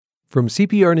From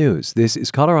CPR News, this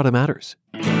is Colorado Matters.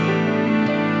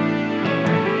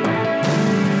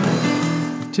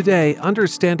 Today,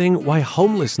 understanding why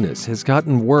homelessness has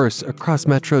gotten worse across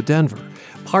Metro Denver.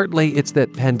 Partly, it's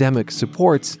that pandemic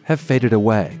supports have faded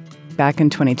away. Back in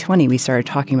 2020, we started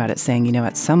talking about it, saying,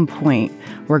 at some point,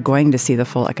 we're going to see the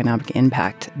full economic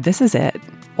impact. This is it.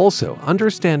 Also,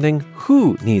 understanding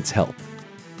who needs help.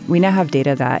 We now have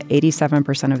data that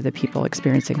 87% of the people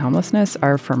experiencing homelessness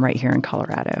are from right here in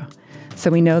Colorado. So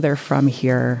we know they're from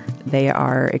here. They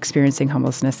are experiencing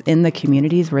homelessness in the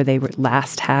communities where they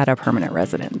last had a permanent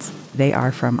residence. They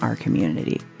are from our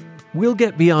community. We'll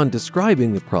get beyond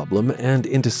describing the problem and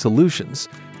into solutions,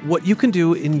 what you can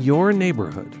do in your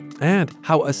neighborhood, and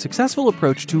how a successful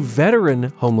approach to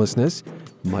veteran homelessness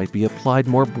might be applied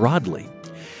more broadly.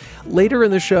 Later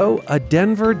in the show, a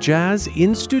Denver jazz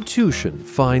institution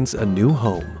finds a new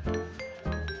home.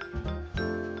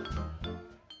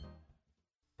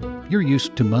 You're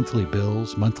used to monthly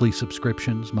bills, monthly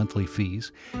subscriptions, monthly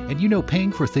fees, and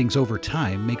paying for things over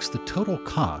time makes the total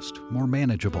cost more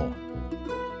manageable.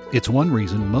 It's one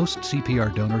reason most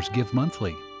CPR donors give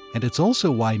monthly, and it's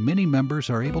also why many members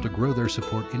are able to grow their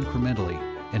support incrementally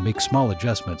and make small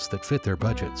adjustments that fit their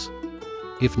budgets.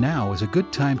 If now is a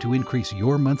good time to increase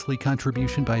your monthly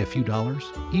contribution by a few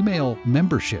dollars, email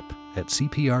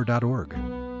membership@cpr.org.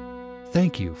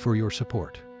 Thank you for your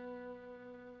support.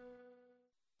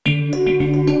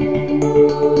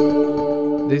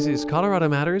 This is Colorado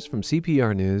Matters from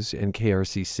CPR News and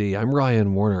KRCC. I'm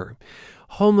Ryan Warner.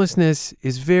 Homelessness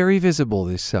is very visible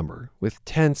this summer, with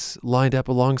tents lined up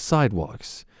along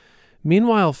sidewalks.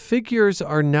 Meanwhile, figures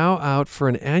are now out for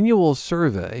an annual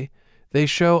survey. They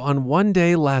show on one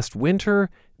day last winter,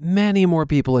 many more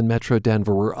people in Metro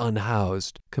Denver were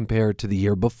unhoused compared to the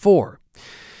year before.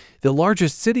 The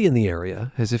largest city in the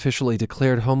area has officially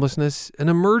declared homelessness an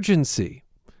emergency.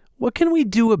 What can we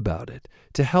do about it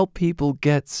to help people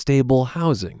get stable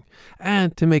housing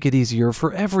and to make it easier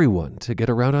for everyone to get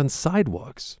around on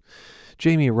sidewalks?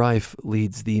 Jamie Reif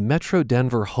leads the Metro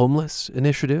Denver Homeless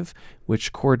Initiative,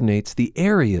 which coordinates the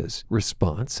area's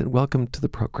response. And welcome to the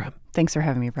program. Thanks for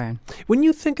having me, Brian. When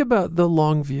you think about the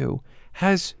long view,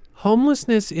 has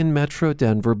homelessness in Metro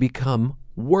Denver become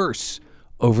worse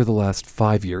over the last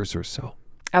 5 years or so?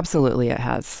 Absolutely, it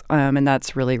has. And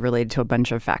that's really related to a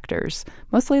bunch of factors,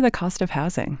 mostly the cost of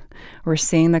housing. We're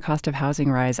seeing the cost of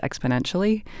housing rise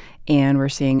exponentially, and we're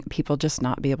seeing people just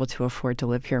not be able to afford to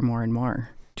live here more and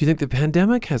more. Do you think the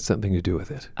pandemic has something to do with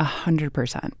it?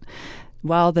 100%.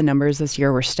 While the numbers this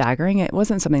year were staggering, it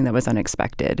wasn't something that was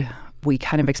unexpected. We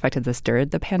kind of expected this during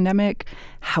the pandemic.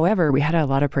 However, we had a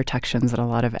lot of protections and a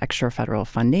lot of extra federal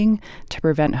funding to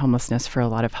prevent homelessness for a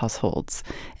lot of households.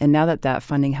 And now that that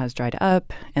funding has dried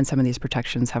up and some of these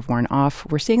protections have worn off,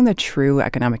 we're seeing the true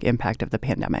economic impact of the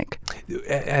pandemic.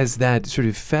 As that sort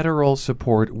of federal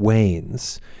support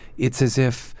wanes, it's as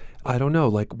if, I don't know,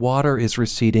 like water is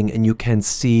receding and you can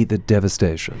see the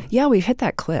devastation. Yeah, we've hit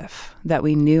that cliff that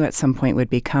we knew at some point would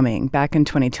be coming. Back in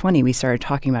 2020, we started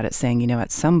talking about it, saying,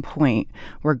 at some point,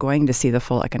 we're going to see the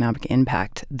full economic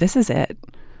impact. This is it.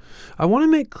 I want to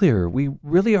make clear, we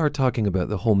really are talking about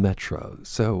the whole metro.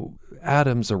 So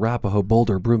Adams, Arapahoe,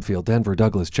 Boulder, Broomfield, Denver,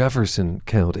 Douglas, Jefferson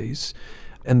counties.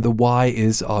 And the why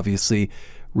is obviously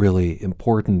really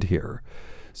important here.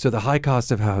 So the high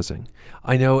cost of housing.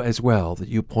 I know as well that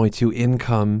you point to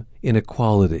income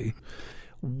inequality.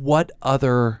 What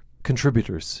other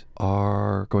contributors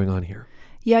are going on here?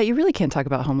 Yeah, you really can't talk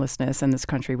about homelessness in this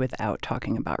country without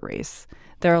talking about race.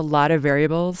 There are a lot of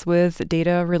variables with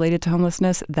data related to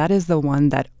homelessness. That is the one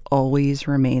that always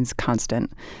remains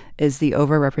constant, is the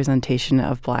overrepresentation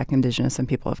of Black, Indigenous, and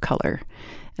people of color.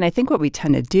 And I think what we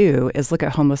tend to do is look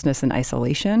at homelessness in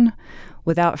isolation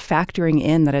without factoring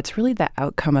in that it's really the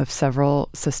outcome of several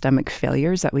systemic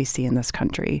failures that we see in this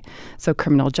country. So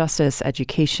criminal justice,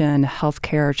 education,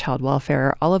 healthcare, child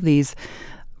welfare, all of these,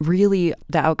 really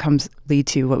the outcomes lead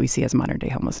to what we see as modern day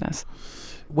homelessness.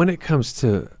 When it comes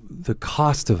to the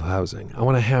cost of housing, I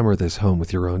want to hammer this home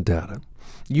with your own data.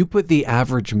 You put the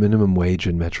average minimum wage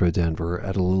in Metro Denver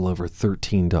at a little over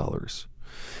 $13.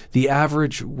 The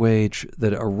average wage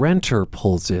that a renter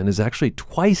pulls in is actually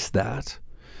twice that.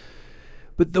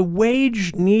 But the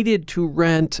wage needed to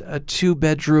rent a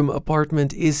 2-bedroom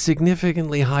apartment is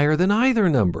significantly higher than either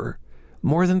number,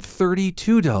 more than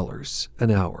 $32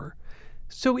 an hour.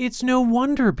 So it's no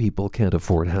wonder people can't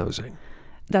afford housing.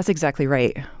 That's exactly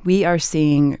right. We are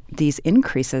seeing these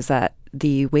increases that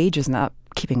the wage is not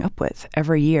keeping up with.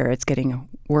 Every year, it's getting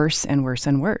worse and worse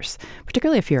and worse,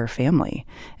 particularly if you're a family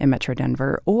in Metro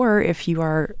Denver or if you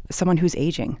are someone who's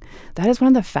aging. That is one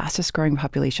of the fastest growing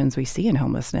populations we see in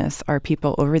homelessness are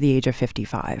people over the age of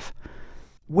 55.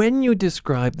 When you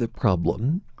describe the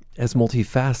problem, as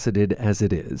multifaceted as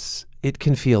it is, it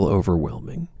can feel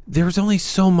overwhelming. There's only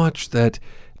so much that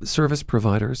service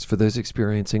providers for those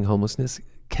experiencing homelessness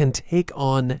can take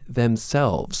on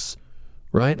themselves,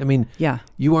 right? I mean,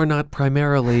 you are not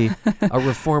primarily a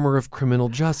reformer of criminal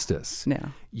justice. No.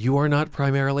 You are not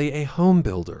primarily a home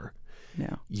builder.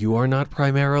 No. You are not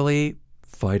primarily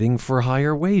fighting for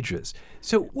higher wages.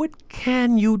 So what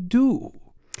can you do?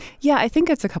 Yeah, I think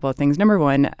it's a couple of things. Number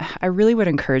one, I really would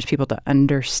encourage people to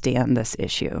understand this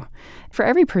issue. For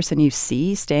every person you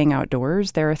see staying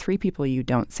outdoors, there are 3 people you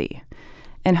don't see.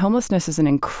 And homelessness is an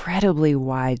incredibly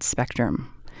wide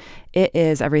spectrum. It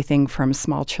is everything from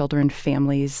small children,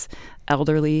 families,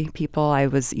 elderly people. I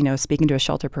was, speaking to a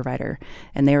shelter provider,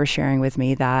 and they were sharing with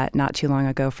me that not too long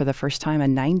ago, for the first time, a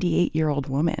 98-year-old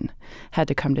woman had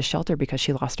to come to shelter because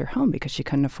she lost her home because she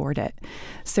couldn't afford it.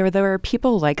 So there are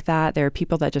people like that. There are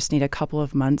people that just need a couple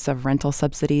of months of rental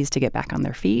subsidies to get back on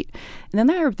their feet. And then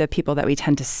there are the people that we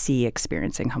tend to see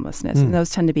experiencing homelessness. And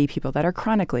those tend to be people that are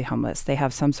chronically homeless. They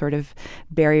have some sort of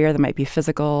barrier that might be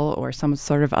physical or some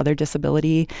sort of other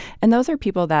disability. And those are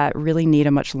people that really need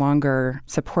a much longer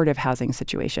supportive housing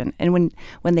situation. And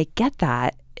when they get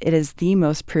that, it is the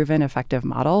most proven effective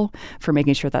model for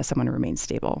making sure that someone remains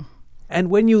stable. And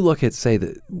when you look at, say,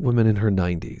 the woman in her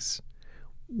 90s,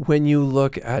 when you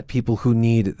look at people who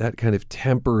need that kind of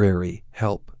temporary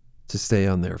help to stay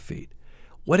on their feet,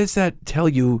 what does that tell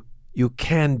you you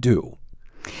can do?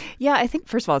 Yeah, I think,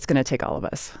 first of all, it's going to take all of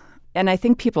us. And I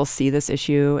think people see this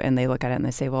issue and they look at it and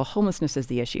they say, well, homelessness is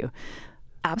the issue.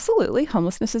 Absolutely,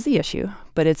 homelessness is the issue,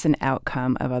 but it's an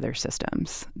outcome of other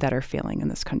systems that are failing in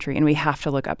this country, and we have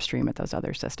to look upstream at those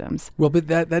other systems. Well, but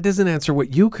that doesn't answer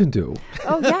what you can do.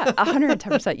 Oh, yeah,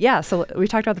 110%. Yeah, so we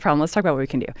talked about the problem. Let's talk about what we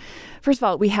can do. First of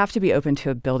all, we have to be open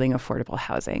to building affordable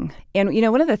housing. And,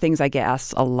 one of the things I get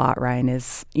asked a lot, Ryan,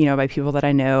 is, by people that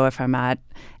I know if I'm at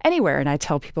anywhere and I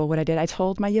tell people what I did. I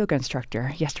told my yoga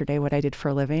instructor yesterday what I did for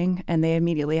a living, and they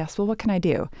immediately asked, well, what can I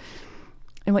do?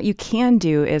 And what you can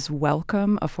do is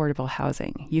welcome affordable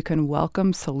housing. You can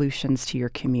welcome solutions to your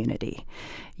community.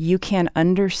 You can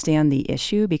understand the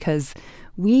issue because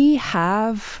we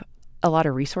have a lot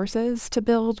of resources to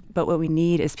build, but what we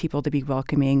need is people to be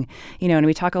welcoming. And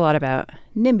we talk a lot about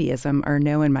NIMBYism or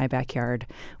no in my backyard.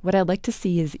 What I'd like to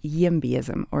see is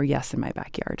YIMBYism or yes in my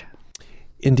backyard.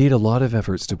 Indeed, a lot of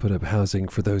efforts to put up housing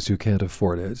for those who can't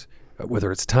afford it,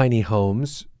 whether it's tiny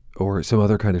homes or some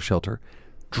other kind of shelter,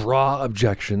 draw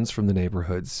objections from the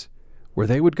neighborhoods where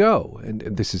they would go. And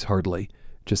this is hardly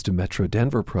just a Metro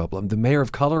Denver problem. The mayor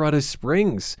of Colorado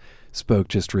Springs spoke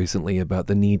just recently about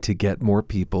the need to get more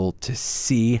people to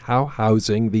see how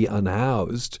housing the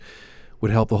unhoused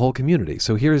would help the whole community.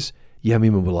 So here's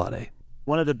Yemi Mumulade.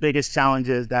 One of the biggest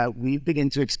challenges that we begin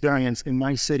to experience in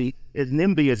my city is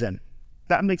NIMBYism.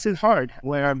 That makes it hard,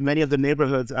 where many of the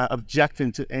neighborhoods are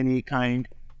objecting to any kind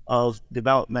of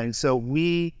development. So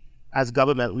we, as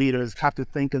government leaders, have to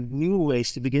think of new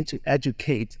ways to begin to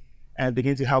educate and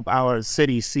begin to help our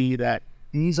city see that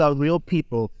these are real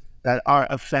people that are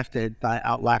affected by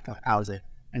our lack of housing.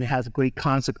 And it has great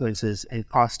consequences and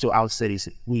costs to our cities.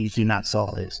 We do not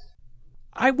solve this.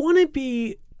 I want to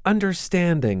be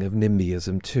understanding of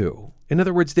NIMBYism too. In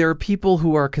other words, there are people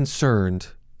who are concerned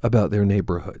about their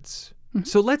neighborhoods. Mm-hmm.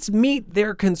 So let's meet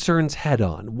their concerns head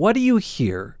on. What do you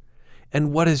hear?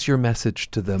 And what is your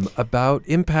message to them about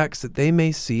impacts that they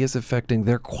may see as affecting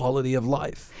their quality of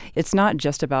life? It's not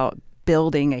just about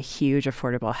building a huge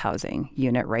affordable housing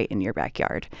unit right in your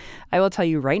backyard. I will tell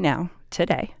you right now,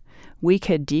 today, we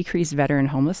could decrease veteran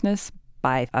homelessness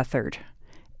by a third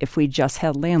if we just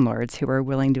had landlords who are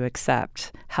willing to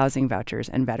accept housing vouchers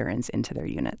and veterans into their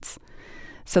units.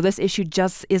 So this issue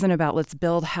just isn't about let's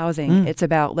build housing. It's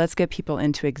about let's get people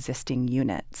into existing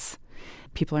units.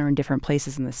 People are in different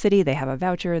places in the city. They have a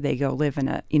voucher. They go live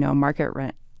in a market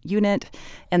rent unit.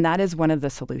 And that is one of the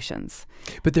solutions.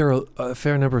 But there are a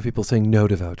fair number of people saying no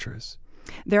to vouchers.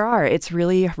 There are. It's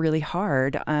really, really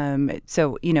hard.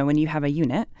 So, when you have a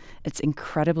unit, it's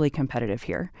incredibly competitive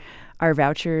here. Our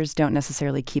vouchers don't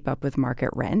necessarily keep up with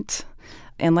market rent.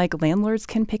 And landlords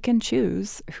can pick and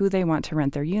choose who they want to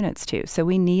rent their units to. So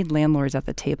we need landlords at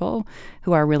the table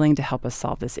who are willing to help us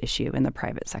solve this issue in the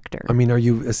private sector. I mean, are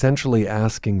you essentially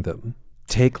asking them,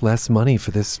 take less money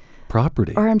for this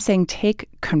property. Or I'm saying take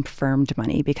confirmed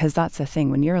money, because that's the thing.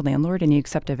 When you're a landlord and you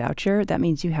accept a voucher, that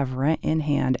means you have rent in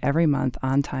hand every month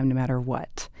on time, no matter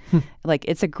what. Like,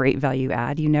 it's a great value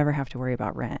add. You never have to worry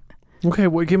about rent. Okay,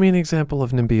 well, give me an example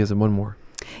of NIMBYism, one more.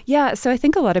 Yeah, so I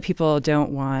think a lot of people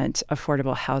don't want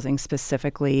affordable housing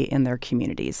specifically in their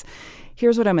communities.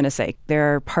 Here's what I'm going to say.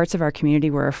 There are parts of our community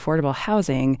where affordable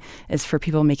housing is for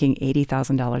people making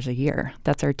 $80,000 a year.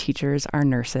 That's our teachers, our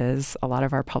nurses, a lot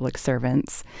of our public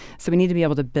servants. So we need to be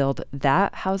able to build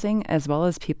that housing as well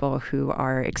as people who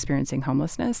are experiencing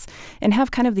homelessness and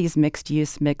have kind of these mixed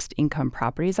use, mixed income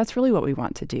properties. That's really what we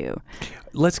want to do.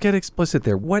 Let's get explicit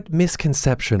there. What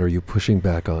misconception are you pushing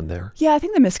back on there? Yeah, I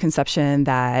think the misconception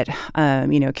that,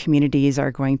 communities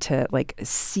are going to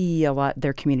see a lot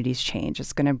their communities change.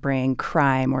 It's going to bring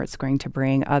crime, or it's going to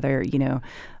bring other,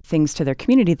 things to their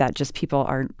community that just people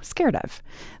are scared of.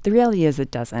 The reality is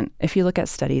it doesn't. If you look at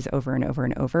studies over and over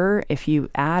and over, if you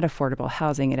add affordable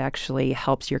housing, it actually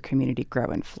helps your community grow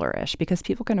and flourish because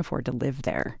people can afford to live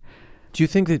there. Do you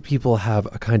think that people have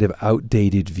a kind of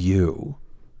outdated view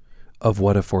of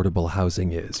what affordable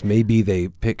housing is? Maybe they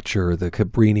picture the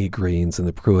Cabrini Greens and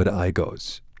the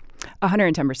Pruitt-Igos.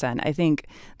 110%. I think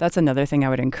that's another thing I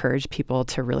would encourage people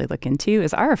to really look into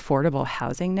is our affordable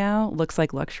housing now looks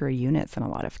like luxury units in a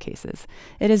lot of cases.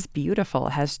 It is beautiful.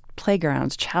 It has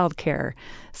playgrounds, childcare.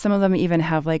 Some of them even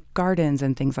have gardens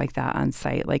and things like that on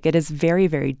site. It is very,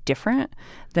 very different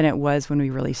than it was when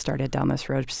we really started down this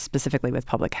road, specifically with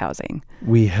public housing.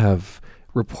 We have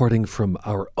reporting from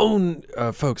our own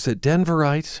folks at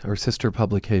Denverite, our sister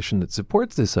publication that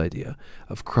supports this idea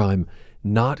of crime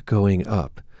not going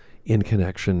up in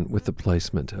connection with the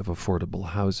placement of affordable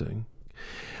housing.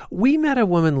 We met a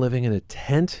woman living in a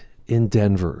tent in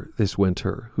Denver this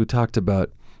winter who talked about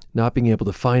not being able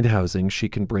to find housing she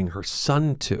can bring her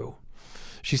son to.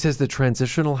 She says that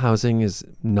transitional housing is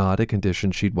not a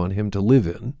condition she'd want him to live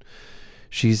in.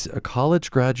 She's a college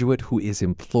graduate who is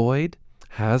employed,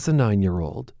 has a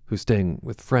 9-year-old who's staying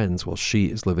with friends while she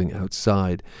is living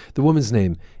outside. The woman's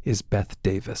name is Beth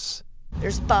Davis.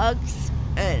 There's bugs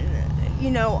and,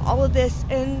 all of this.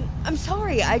 And I'm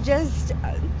sorry, I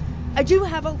do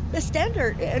have a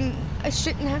standard, and I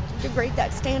shouldn't have to degrade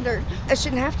that standard. I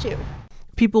shouldn't have to.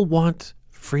 People want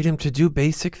freedom to do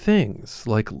basic things,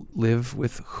 like live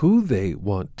with who they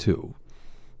want to,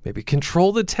 maybe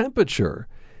control the temperature,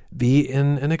 be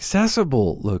in an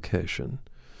accessible location.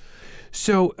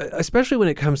 So, especially when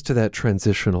it comes to that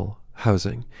transitional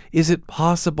housing, is it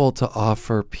possible to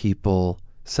offer people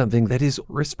something that is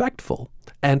respectful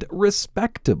and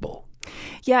respectable?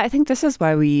 Yeah, I think this is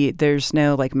why there's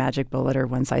no magic bullet or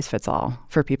one size fits all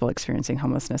for people experiencing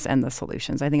homelessness and the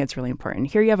solutions. I think it's really important.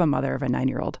 Here you have a mother of a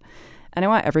 9-year-old. And I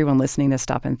want everyone listening to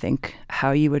stop and think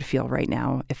how you would feel right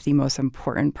now if the most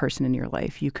important person in your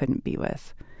life you couldn't be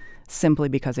with simply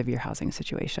because of your housing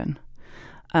situation.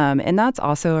 And that's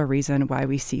also a reason why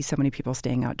we see so many people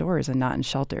staying outdoors and not in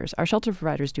shelters. Our shelter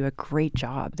providers do a great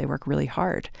job. They work really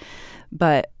hard.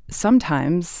 But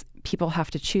sometimes people have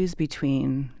to choose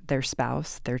between their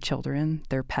spouse, their children,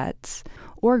 their pets,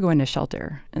 or go into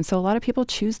shelter. And so a lot of people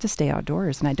choose to stay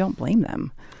outdoors, and I don't blame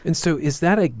them. And so is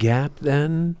that a gap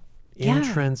then in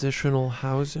transitional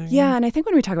housing? Yeah, and I think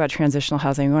when we talk about transitional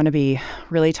housing, we want to be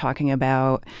really talking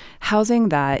about housing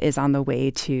that is on the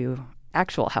way to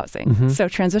actual housing. Mm-hmm. So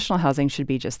transitional housing should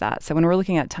be just that. So when we're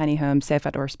looking at tiny homes, safe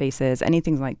outdoor spaces,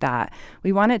 anything like that,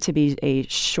 we want it to be a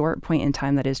short point in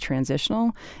time that is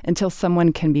transitional until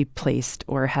someone can be placed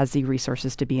or has the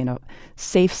resources to be in a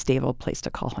safe, stable place to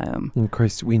call home. And of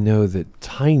course, we know that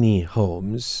tiny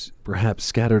homes, perhaps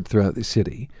scattered throughout the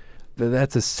city,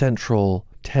 that's a central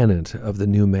tenet of the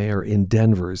new mayor in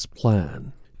Denver's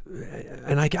plan.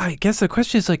 And I guess the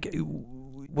question is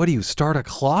what do you start a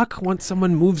clock once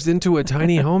someone moves into a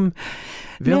tiny home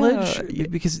village? No.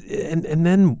 Because and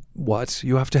then what?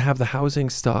 You have to have the housing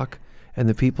stock and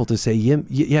the people to say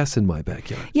yes in my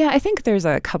backyard. Yeah, I think there's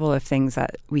a couple of things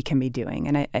that we can be doing,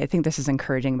 and I think this is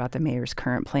encouraging about the mayor's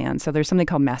current plan. So there's something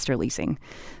called master leasing.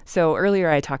 So earlier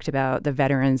I talked about the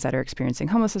veterans that are experiencing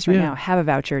homelessness right now have a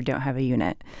voucher, don't have a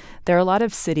unit. There are a lot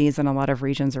of cities and a lot of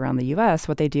regions around the U.S.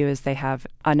 What they do is they have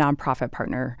a nonprofit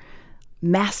partner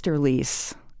master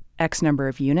lease X number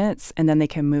of units, and then they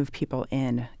can move people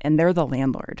in, and they're the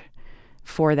landlord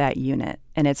for that unit.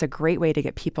 And it's a great way to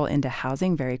get people into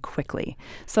housing very quickly.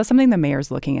 So that's something the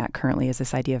mayor's looking at currently is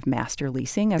this idea of master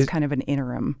leasing as kind of an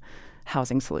interim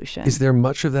housing solution. Is there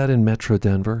much of that in Metro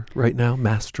Denver right now,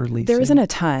 master leasing? There isn't a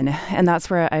ton, and that's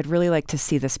where I'd really like to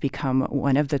see this become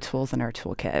one of the tools in our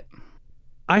toolkit.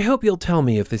 I hope you'll tell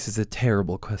me if this is a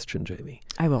terrible question, Jamie.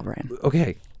 I will, Ryan.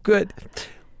 Okay, good.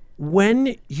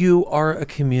 When you are a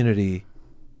community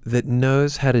that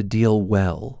knows how to deal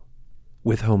well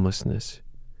with homelessness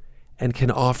and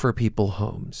can offer people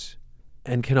homes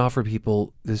and can offer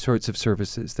people the sorts of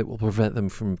services that will prevent them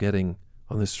from getting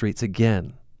on the streets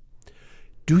again,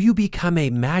 do you become a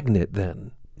magnet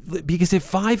then? Because if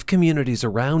 5 communities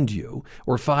around you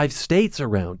or 5 states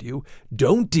around you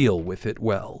don't deal with it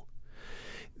well,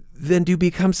 then do you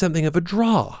become something of a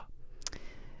draw?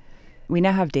 We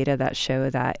now have data that show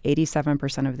that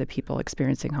 87% of the people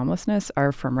experiencing homelessness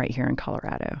are from right here in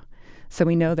Colorado. So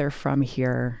we know they're from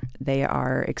here. They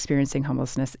are experiencing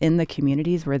homelessness in the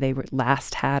communities where they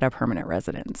last had a permanent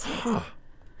residence.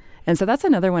 And so that's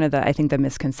another one of the, I think, the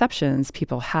misconceptions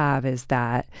people have is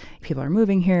that people are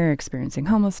moving here, experiencing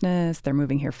homelessness. They're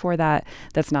moving here for that.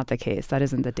 That's not the case. That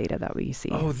isn't the data that we see.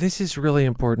 Oh, this is really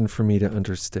important for me to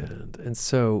understand. And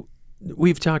so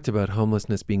we've talked about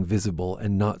homelessness being visible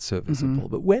and not so visible.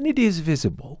 But when it is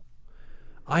visible,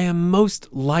 I am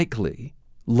most likely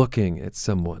looking at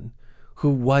someone who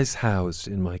was housed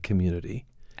in my community,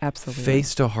 Absolutely,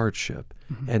 faced a hardship,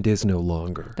 and is no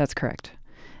longer. That's correct.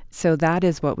 So that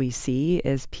is what we see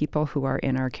is people who are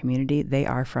in our community, they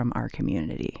are from our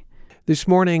community. This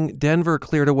morning, Denver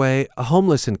cleared away a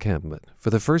homeless encampment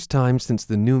for the first time since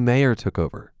the new mayor took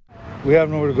over. We have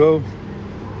nowhere to go,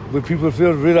 but people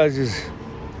feel realizes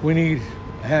we need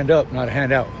a hand up, not a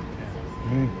handout.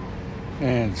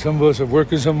 And some of us are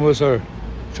working, some of us are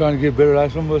trying to get better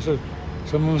lives, some of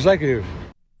us like it here.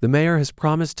 The mayor has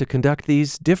promised to conduct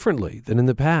these differently than in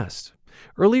the past.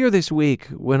 Earlier this week,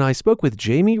 when I spoke with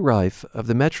Jamie Reif of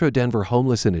the Metro Denver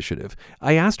Homeless Initiative,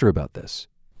 I asked her about this.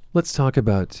 Let's talk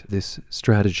about this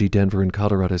strategy Denver and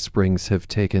Colorado Springs have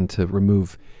taken to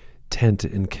remove tent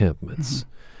encampments.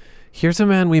 Here's a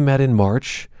man we met in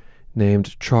March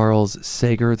named Charles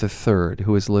Sager III,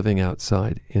 who is living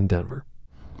outside in Denver.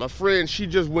 My friend, she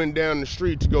just went down the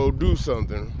street to go do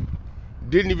something.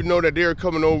 Didn't even know that they were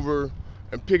coming over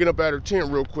and picking up at her tent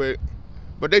real quick.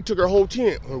 But they took her whole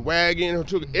tent, her wagon, her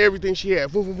took everything she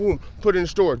had, boom, boom, boom, put it in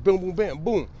storage, boom, boom, bam,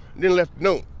 boom, and then left a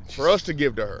note for us to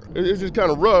give to her. It's just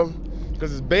kind of rough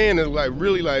because this band is like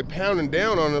really like pounding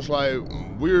down on us like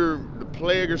we're the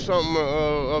plague or something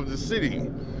of the city.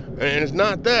 And it's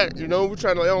not that, you know, we're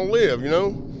trying to let on live, you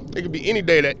know. It could be any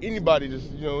day that anybody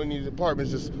just, you know, in these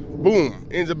apartments just, boom,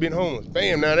 ends up being homeless.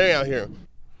 Bam, now they're out here.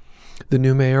 The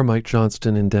new mayor, Mike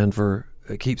Johnston in Denver,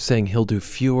 keeps saying he'll do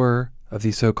fewer of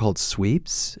these so-called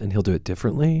sweeps, and he'll do it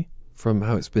differently from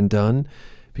how it's been done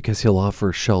because he'll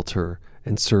offer shelter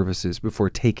and services before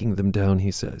taking them down, he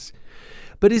says.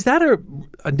 But is that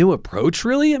a new approach,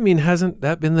 really? I mean, hasn't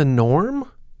that been the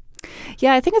norm?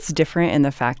 Yeah, I think it's different in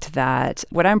the fact that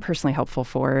what I'm personally hopeful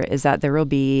for is that there will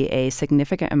be a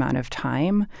significant amount of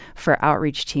time for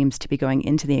outreach teams to be going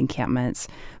into the encampments,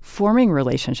 forming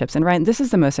relationships. And Ryan, this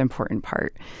is the most important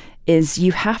part, is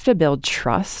you have to build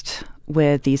trust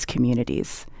with these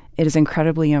communities. It is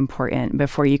incredibly important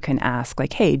before you can ask,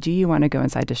 like, hey, do you want to go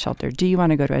inside the shelter? Do you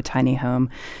want to go to a tiny home?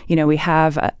 You know, we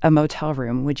have a motel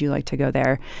room. Would you like to go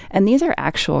there? And these are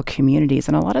actual communities.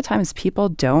 And a lot of times people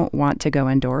don't want to go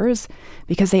indoors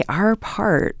because they are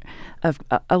part of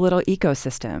a little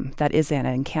ecosystem that is an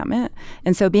encampment.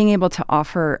 And so being able to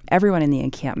offer everyone in the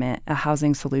encampment a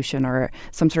housing solution or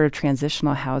some sort of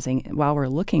transitional housing while we're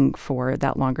looking for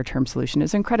that longer term solution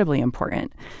is incredibly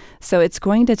important. So it's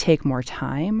going to take more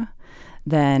time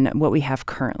than what we have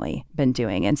currently been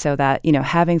doing. And so that, you know,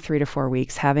 having 3 to 4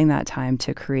 weeks, having that time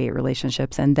to create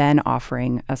relationships and then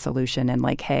offering a solution and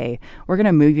like, hey, we're going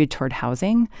to move you toward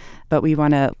housing, but we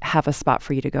want to have a spot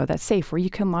for you to go that's safe where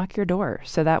you can lock your door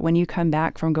so that when you come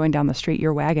back from going down the street,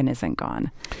 your wagon isn't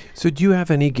gone. So do you have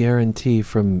any guarantee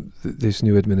from this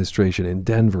new administration in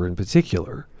Denver in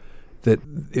particular that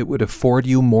it would afford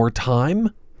you more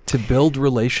time to build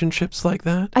relationships like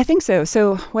that? I think so.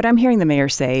 So what I'm hearing the mayor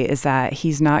say is that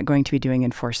he's not going to be doing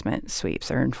enforcement sweeps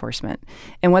or enforcement.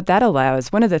 And what that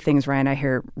allows, one of the things, Ryan, I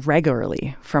hear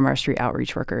regularly from our street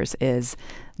outreach workers is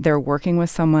they're working with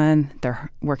someone, they're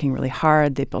working really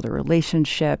hard, they build a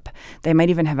relationship, they might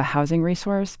even have a housing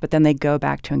resource, but then they go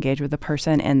back to engage with the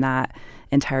person and that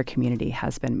entire community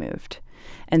has been moved.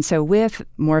 And so with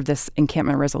more of this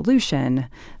encampment resolution,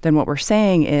 then what we're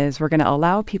saying is we're going to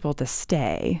allow people to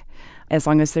stay as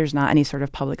long as there's not any sort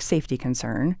of public safety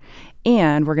concern.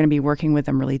 And we're going to be working with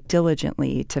them really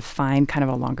diligently to find kind of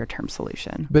a longer term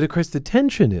solution. But of course, the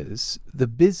tension is the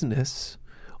business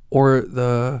or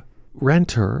the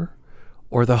renter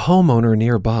or the homeowner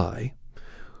nearby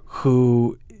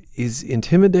who is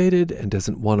intimidated and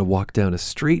doesn't want to walk down a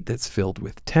street that's filled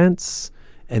with tents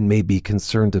and may be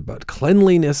concerned about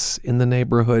cleanliness in the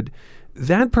neighborhood,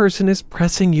 that person is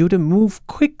pressing you to move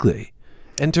quickly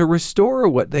and to restore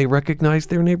what they recognize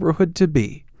their neighborhood to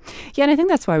be. Yeah, and I think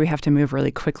that's why we have to move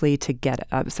really quickly to get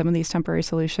up some of these temporary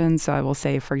solutions. So I will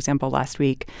say, for example, last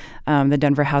week, the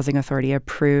Denver Housing Authority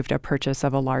approved a purchase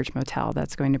of a large motel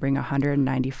that's going to bring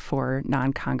 194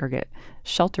 non-congregate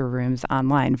shelter rooms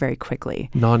online very quickly.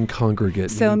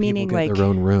 Non-congregate, so meaning people get their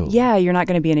own room. Yeah, you're not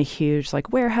going to be in a huge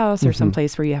warehouse or some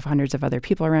place where you have hundreds of other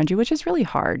people around you, which is really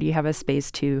hard. You have a space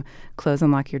to close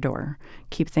and lock your door,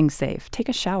 keep things safe, take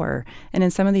a shower, and in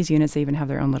some of these units they even have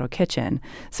their own little kitchen.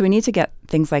 So we need to get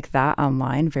things like that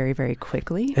online very, very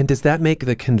quickly. And does that make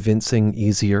the convincing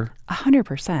easier?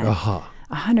 100%.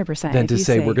 100%. Than to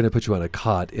say we're going to put you on a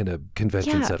cot in a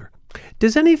convention center.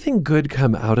 Does anything good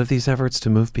come out of these efforts to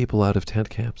move people out of tent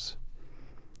camps?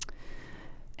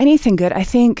 Anything good? I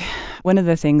think one of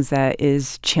the things that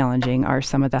is challenging are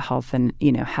some of the health and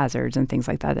hazards and things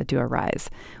like that do arise,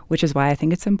 which is why I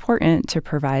think it's important to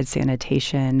provide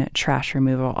sanitation, trash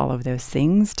removal, all of those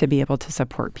things to be able to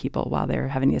support people while they're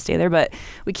having to stay there. But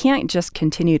we can't just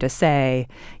continue to say,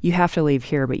 you have to leave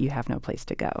here, but you have no place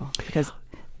to go, because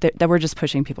that we're just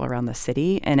pushing people around the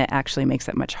city, and it actually makes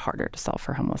it much harder to solve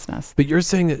for homelessness. But you're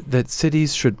saying that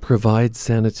cities should provide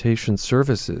sanitation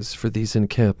services for these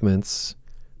encampments.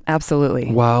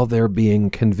 Absolutely. While they're being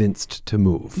convinced to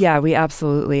move. Yeah, we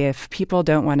absolutely. If people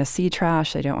don't want to see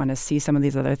trash, they don't want to see some of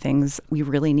these other things, we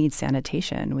really need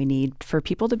sanitation. We need for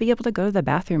people to be able to go to the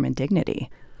bathroom in dignity.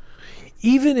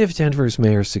 Even if Denver's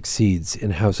mayor succeeds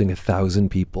in housing 1,000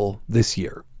 people this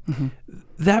year,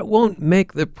 that won't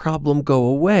make the problem go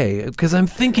away, because I'm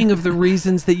thinking of the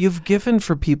reasons that you've given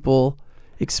for people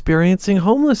experiencing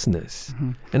homelessness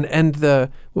and the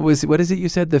what is it you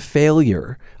said, the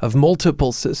failure of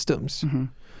multiple systems.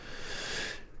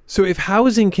 So if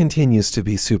housing continues to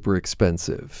be super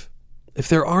expensive, if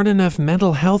there aren't enough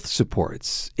mental health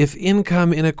supports, if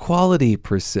income inequality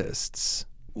persists,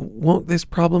 won't this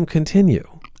problem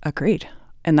continue? Agreed.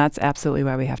 And that's absolutely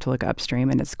why we have to look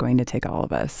upstream, and it's going to take all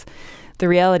of us. The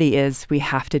reality is we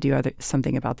have to do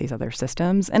something about these other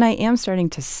systems. And I am starting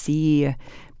to see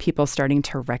people starting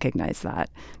to recognize that,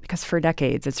 because for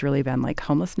decades it's really been like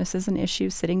homelessness is an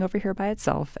issue sitting over here by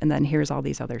itself, and then here's all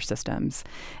these other systems.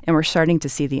 And we're starting to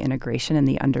see the integration and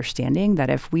the understanding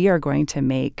that if we are going to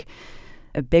make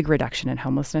a big reduction in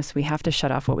homelessness, we have to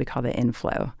shut off what we call the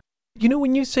inflow. You know,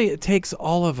 when you say it takes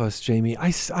all of us, Jamie,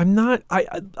 I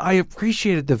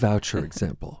appreciated the voucher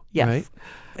example, yes. Right?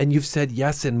 And you've said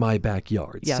yes in my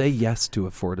backyard. Yes. Say yes to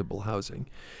affordable housing.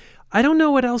 I don't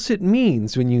know what else it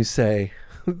means when you say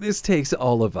this takes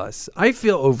all of us. I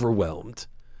feel overwhelmed.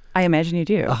 I imagine you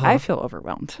do. I feel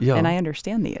overwhelmed, and I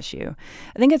understand the issue.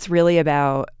 I think it's really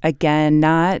about, again,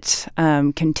 not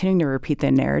continuing to repeat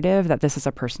the narrative that this is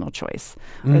a personal choice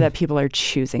or that people are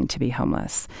choosing to be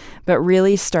homeless, but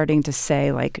really starting to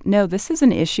say, no, this is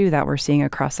an issue that we're seeing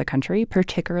across the country,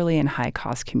 particularly in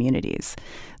high-cost communities,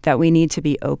 that we need to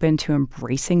be open to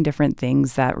embracing different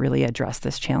things that really address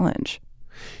this challenge.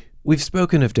 We've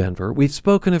spoken of Denver. We've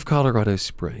spoken of Colorado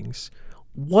Springs.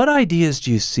 What ideas do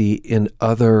you see in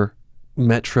other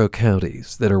metro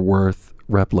counties that are worth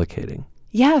replicating?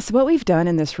 Yes, what we've done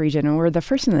in this region, and we're the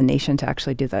first in the nation to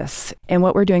actually do this, and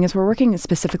what we're doing is we're working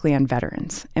specifically on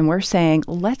veterans. And we're saying,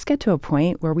 let's get to a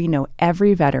point where we know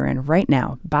every veteran right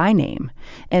now by name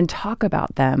and talk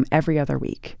about them every other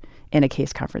week in a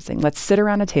case conferencing. Let's sit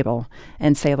around a table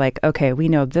and say, okay, we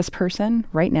know this person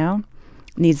right now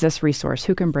needs this resource.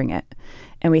 Who can bring it?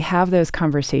 And we have those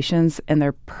conversations, and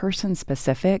they're person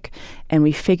specific, and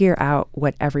we figure out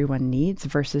what everyone needs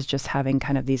versus just having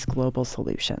kind of these global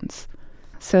solutions.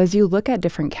 So as you look at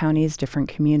different counties, different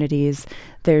communities,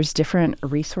 there's different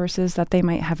resources that they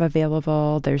might have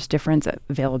available. There's different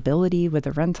availability with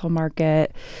the rental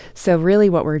market. So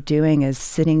really what we're doing is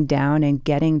sitting down and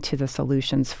getting to the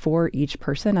solutions for each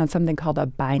person on something called a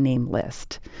by name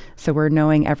list. So we're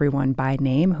knowing everyone by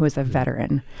name who is a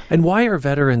veteran. And why are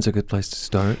veterans a good place to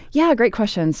start? Yeah, great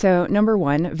question. So number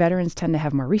one, veterans tend to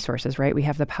have more resources, right? We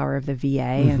have the power of the VA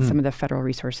and some of the federal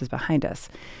resources behind us.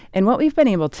 And what we've been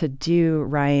able to do,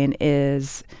 Ryan,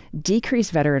 is decrease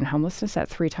veteran homelessness at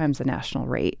 3 times the national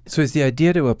rate. So is the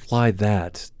idea to apply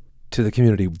that to the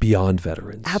community beyond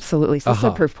veterans? Absolutely. So this is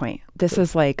a proof point. This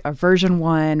is like a version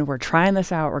 1. We're trying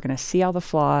this out. We're going to see all the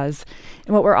flaws.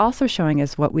 And what we're also showing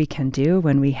is what we can do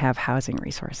when we have housing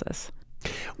resources.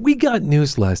 We got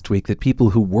news last week that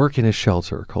people who work in a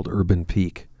shelter called Urban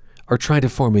Peak are trying to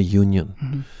form a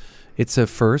union. It's a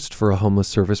first for a homeless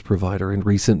service provider in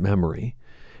recent memory.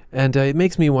 And it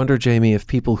makes me wonder, Jamie, if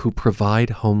people who provide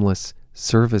homeless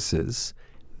services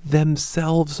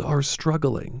themselves are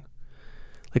struggling.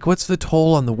 Like, what's the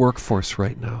toll on the workforce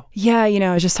right now? Yeah,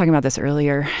 I was just talking about this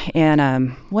earlier.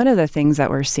 And one of the things that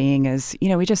we're seeing is,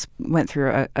 we just went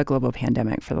through a global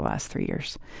pandemic for the last 3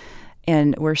 years.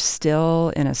 And we're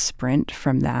still in a sprint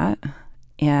from that.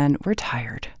 And we're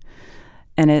tired.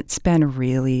 And it's been a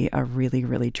really,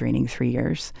 really draining 3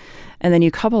 years. And then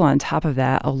you couple on top of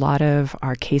that, a lot of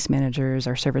our case managers,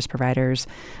 our service providers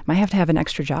might have to have an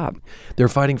extra job. They're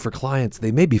fighting for clients.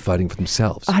 They may be fighting for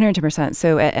themselves. 110%.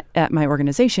 So at my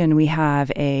organization, we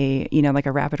have a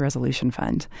rapid resolution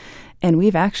fund. And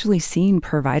we've actually seen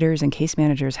providers and case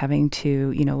managers having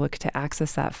to, look to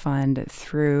access that fund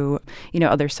through,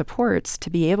 other supports to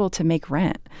be able to make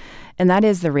rent. And that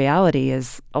is the reality,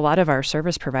 is a lot of our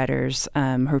service providers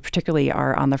who particularly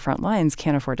are on the front lines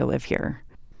can't afford to live here.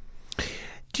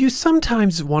 Do you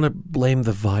sometimes want to blame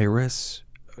the virus?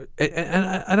 And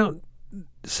I don't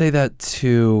say that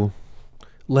to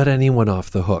let anyone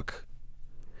off the hook.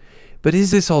 But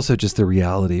is this also just the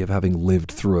reality of having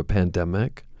lived through a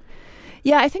pandemic?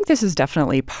 Yeah, I think this is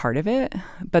definitely part of it.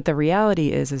 But the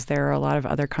reality is there are a lot of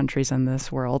other countries in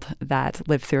this world that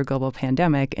lived through a global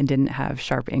pandemic and didn't have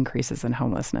sharp increases in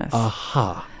homelessness.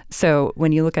 Aha. So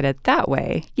when you look at it that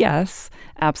way, yes,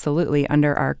 absolutely.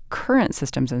 Under our current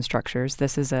systems and structures,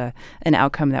 this is an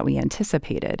outcome that we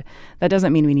anticipated. That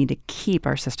doesn't mean we need to keep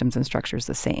our systems and structures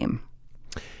the same.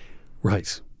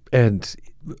 Right. And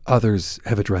others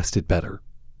have addressed it better.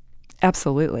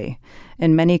 Absolutely.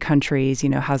 In many countries,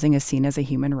 housing is seen as a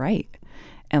human right.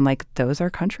 And those are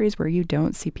countries where you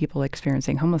don't see people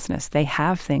experiencing homelessness. They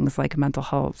have things like mental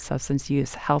health, substance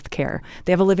use, health care.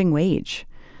 They have a living wage.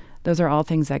 Those are all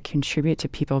things that contribute to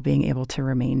people being able to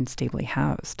remain stably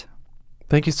housed.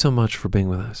 Thank you so much for being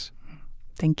with us.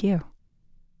 Thank you.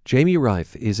 Jamie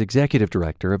Reif is Executive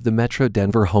Director of the Metro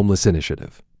Denver Homeless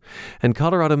Initiative. And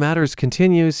Colorado Matters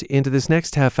continues into this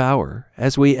next half hour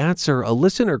as we answer a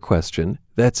listener question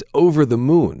that's over the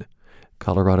moon.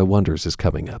 Colorado Wonders is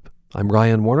coming up. I'm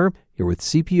Ryan Warner, here with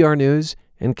CPR News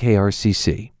and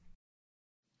KRCC.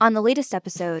 On the latest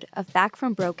episode of Back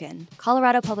from Broken,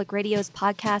 Colorado Public Radio's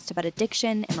podcast about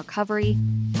addiction and recovery,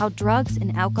 how drugs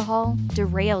and alcohol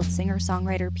derailed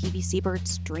singer-songwriter P.B.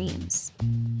 Siebert's dreams.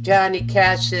 Johnny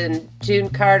Cash and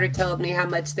June Carter told me how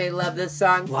much they love this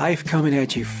song. Life coming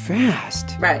at you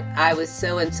fast. Right. I was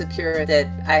so insecure that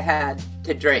I had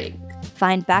to drink.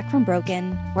 Find Back from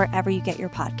Broken wherever you get your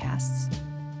podcasts.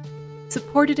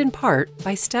 Supported in part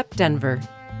by Step Denver.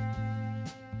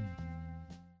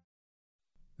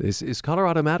 This is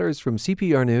Colorado Matters from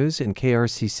CPR News and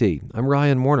KRCC. I'm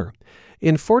Ryan Warner.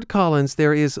 In Fort Collins,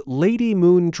 there is Lady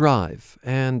Moon Drive,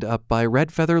 and up by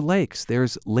Red Feather Lakes,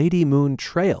 there's Lady Moon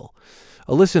Trail.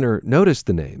 A listener noticed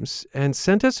the names and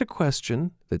sent us a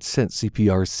question that sent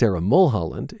CPR's Sarah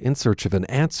Mulholland in search of an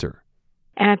answer.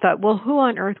 And I thought, well, who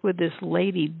on earth would this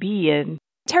lady be? And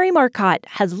Terry Marcotte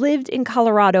has lived in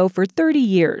Colorado for 30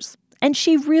 years, and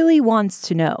she really wants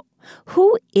to know,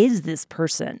 who is this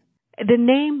person? the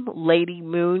name Lady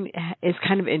Moon is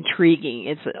kind of intriguing.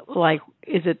 It's like,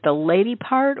 is it the lady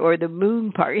part or the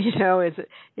moon part? You know, is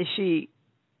she,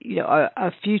 you know,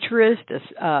 a futurist,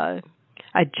 a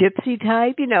gypsy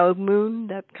type? You know, moon,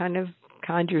 that kind of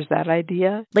conjures that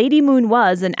idea. Lady Moon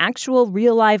was an actual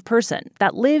real-life person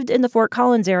that lived in the Fort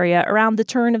Collins area around the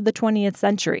turn of the 20th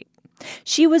century.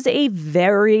 She was a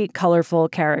very colorful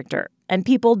character, and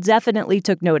people definitely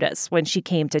took notice when she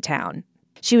came to town.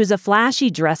 She was a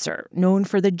flashy dresser, known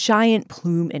for the giant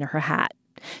plume in her hat.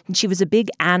 And she was a big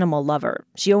animal lover.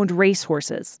 She owned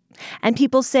racehorses. And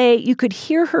people say you could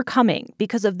hear her coming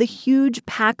because of the huge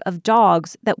pack of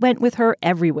dogs that went with her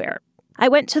everywhere. I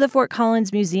went to the Fort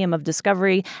Collins Museum of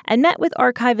Discovery and met with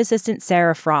archive assistant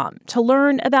Sarah Fromm to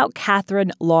learn about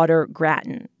Catherine Lauder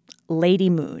Grattan, Lady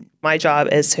Moon. My job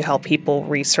is to help people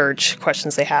research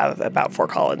questions they have about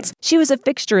Fort Collins. She was a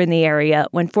fixture in the area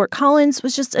when Fort Collins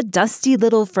was just a dusty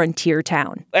little frontier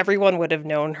town. Everyone would have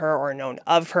known her or known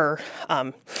of her.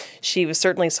 She was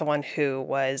certainly someone who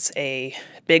was a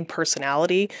big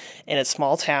personality in a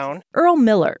small town. Earl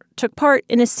Miller took part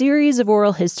in a series of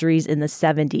oral histories in the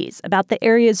 70s about the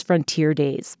area's frontier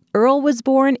days. Earl was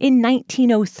born in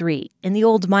 1903 in the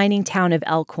old mining town of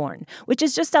Elkhorn, which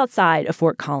is just outside of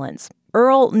Fort Collins.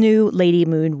 Earl knew Lady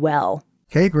Moon well.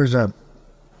 Kate was a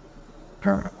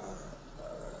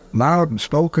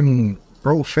loud-spoken,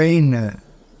 profane,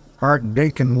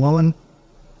 heart-breaking woman,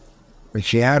 but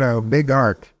she had a big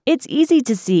heart. It's easy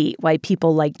to see why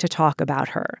people like to talk about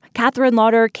her. Catherine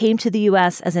Lauder came to the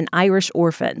U.S. as an Irish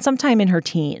orphan sometime in her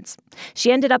teens.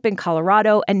 She ended up in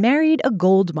Colorado and married a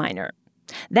gold miner.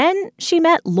 Then she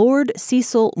met Lord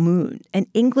Cecil Moon, an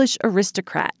English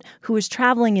aristocrat who was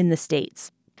traveling in the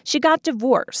States. She got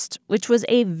divorced, which was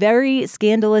a very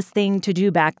scandalous thing to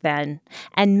do back then,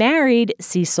 and married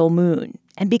Cecil Moon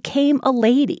and became a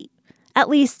lady, at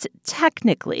least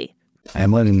technically. I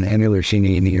wasn't anywhere seen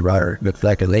anybody looked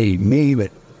like a lady to me,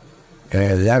 but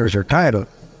that was her title.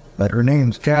 But her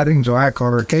name's Catherine, so I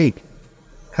call her Kate.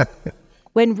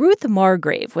 When Ruth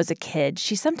Margrave was a kid,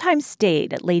 she sometimes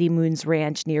stayed at Lady Moon's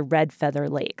ranch near Red Feather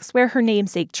Lakes, where her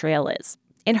namesake trail is.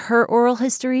 In her oral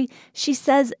history, she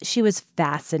says she was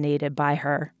fascinated by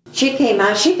her. She came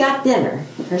out, she got dinner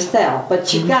herself, but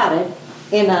she got it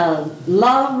in a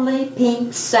lovely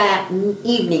pink satin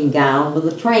evening gown with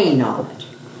a train on it.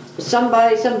 Some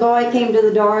boy came to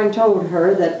the door and told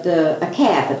her that a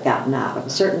calf had gotten out of a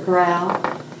certain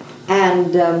corral,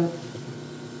 and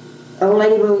old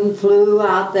Lady Moon flew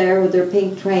out there with her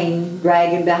pink train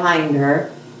dragging behind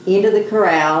her into the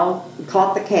corral and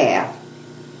caught the calf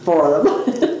for them.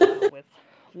 With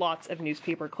lots of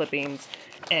newspaper clippings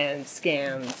and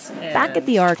scans. And back at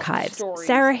the archives,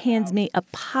 Sarah hands me a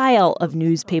pile of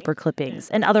newspaper clippings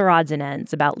and other odds and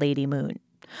ends about Lady Moon.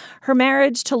 Her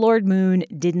marriage to Lord Moon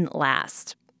didn't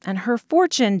last, and her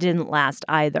fortune didn't last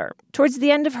either. Towards the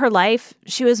end of her life,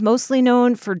 she was mostly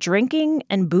known for drinking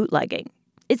and bootlegging.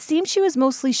 It seems she was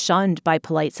mostly shunned by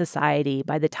polite society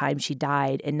by the time she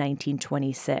died in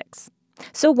 1926.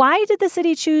 So why did the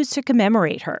city choose to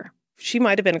commemorate her? She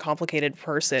might have been a complicated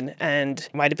person and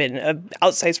might have been an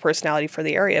outsized personality for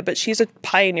the area, but she's a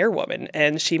pioneer woman,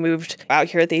 and she moved out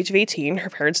here at the age of 18.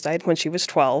 Her parents died when she was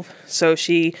 12, so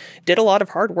she did a lot of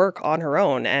hard work on her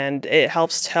own, and it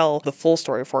helps tell the full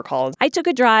story of Fort Collins. I took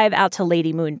a drive out to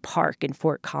Lady Moon Park in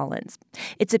Fort Collins.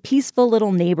 It's a peaceful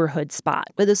little neighborhood spot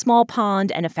with a small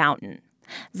pond and a fountain.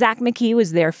 Zach McKee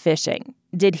was there fishing.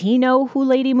 Did he know who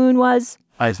Lady Moon was?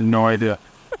 I have no idea.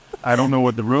 I don't know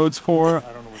what the road's for. I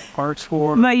don't know what the park's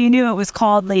for. But you knew it was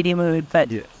called Lady Moon,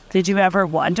 but yeah. Did you ever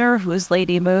wonder who's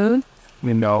Lady Moon?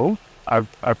 No, I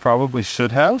probably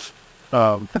should have.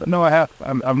 No, I have.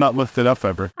 I've not looked it up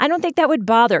ever. I don't think that would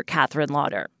bother Catherine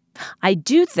Lauder. I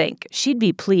do think she'd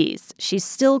be pleased she's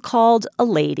still called a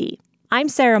lady. I'm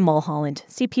Sarah Mulholland,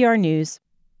 CPR News.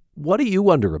 What do you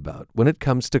wonder about when it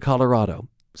comes to Colorado?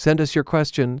 Send us your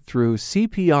question through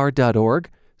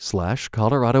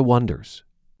cpr.org/Colorado Wonders.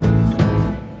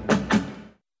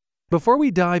 Before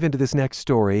we dive into this next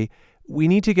story, we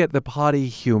need to get the potty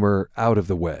humor out of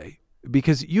the way.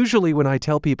 Because usually when I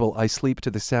tell people I sleep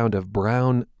to the sound of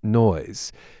brown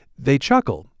noise, they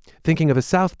chuckle, thinking of a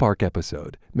South Park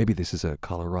episode, maybe this is a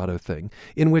Colorado thing,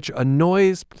 in which a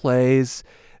noise plays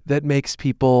that makes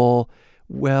people,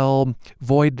 well,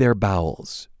 void their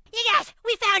bowels. You guys,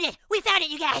 we found it,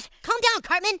 you guys. Calm down,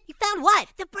 Cartman. You found what?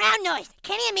 The brown noise.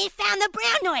 Kenny and me found the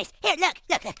brown noise. Here, look.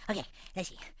 Okay, let's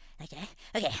see. Okay.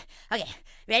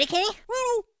 Ready, Kenny?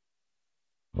 Woo!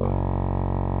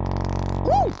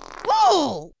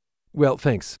 Well,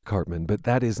 thanks, Cartman, but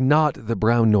that is not the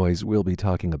brown noise we'll be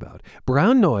talking about.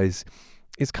 Brown noise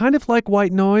is kind of like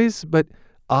white noise, but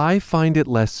I find it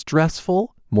less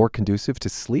stressful, more conducive to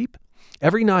sleep.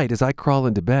 Every night as I crawl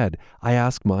into bed, I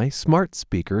ask my smart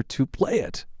speaker to play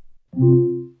it.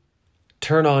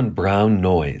 Turn on brown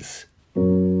noise.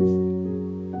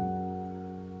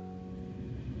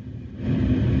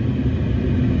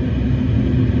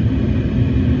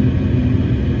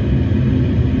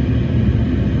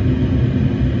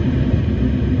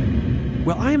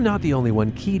 Well, I am not the only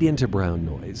one keyed into brown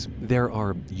noise. There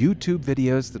are YouTube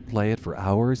videos that play it for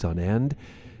hours on end.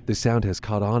 The sound has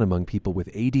caught on among people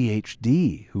with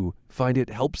ADHD who find it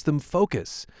helps them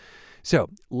focus. So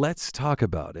let's talk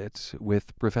about it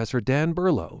with Professor Dan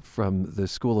Berlow from the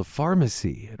School of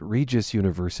Pharmacy at Regis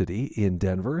University in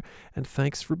Denver. And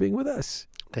thanks for being with us.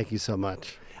 Thank you so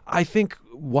much. I think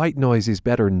white noise is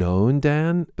better known,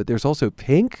 Dan, but there's also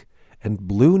pink and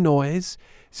blue noise.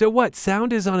 So what,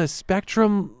 sound is on a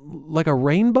spectrum like a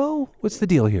rainbow? What's the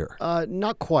deal here?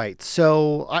 Not quite.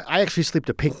 So I actually sleep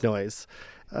to pink noise.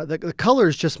 The color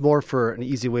is just more for an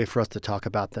easy way for us to talk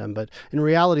about them. But in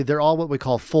reality, they're all what we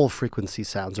call full frequency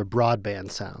sounds or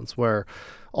broadband sounds, where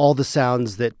all the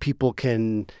sounds that people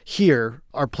can hear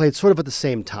are played sort of at the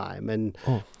same time. And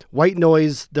white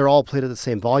noise, they're all played at the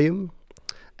same volume.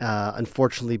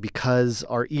 Unfortunately, because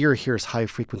our ear hears high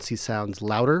frequency sounds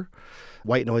louder,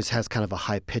 white noise has kind of a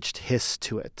high-pitched hiss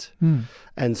to it.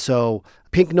 And so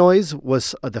pink noise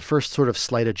was the first sort of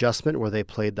slight adjustment where they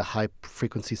played the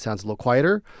high-frequency sounds a little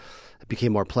quieter. It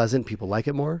became more pleasant. People like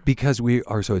it more. Because we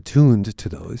are so attuned to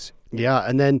those. Yeah,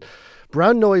 and then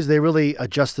brown noise, they really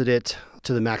adjusted it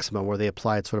to the maximum where they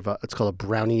applied sort of it's called a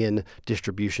Brownian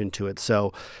distribution to it.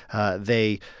 So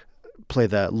they play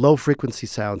the low frequency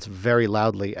sounds very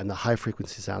loudly and the high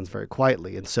frequency sounds very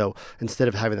quietly. And so instead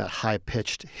of having that high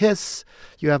pitched hiss,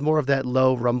 you have more of that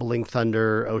low rumbling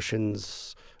thunder,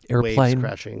 oceans, waves Airplane.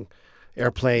 crashing.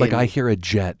 Airplane. Like I hear a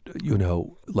jet,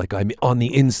 like I'm on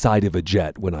the inside of a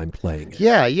jet when I'm playing it.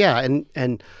 Yeah.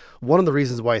 And one of the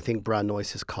reasons why I think brown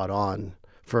noise has caught on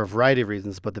for a variety of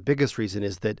reasons, but the biggest reason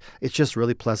is that it's just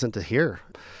really pleasant to hear.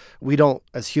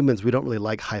 As humans, we don't really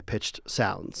like high-pitched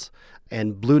sounds.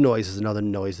 And blue noise is another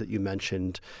noise that you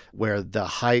mentioned where the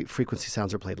high-frequency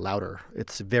sounds are played louder.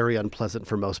 It's very unpleasant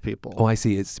for most people. Oh, I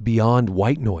see. It's beyond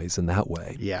white noise in that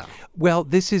way. Yeah. Well,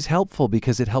 this is helpful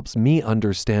because it helps me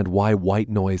understand why white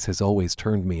noise has always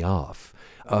turned me off.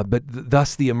 But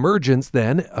thus the emergence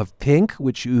then of pink,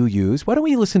 which you use. Why don't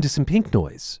we listen to some pink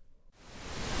noise?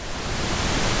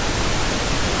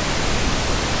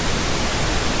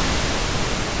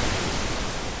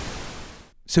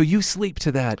 So you sleep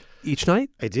to that each night?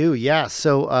 I do, yeah.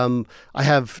 So I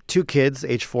have 2 kids,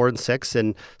 age 4 and 6,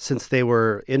 and since they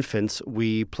were infants,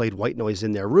 we played white noise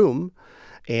in their room,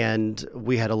 and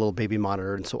we had a little baby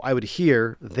monitor, and so I would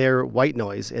hear their white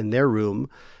noise in their room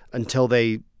until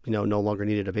they no longer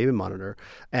needed a baby monitor.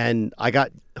 And I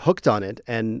got hooked on it.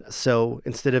 And so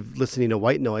instead of listening to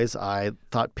white noise, I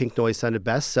thought pink noise sounded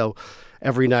best. So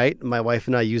every night, my wife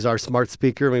and I use our smart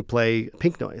speaker and we play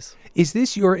pink noise. Is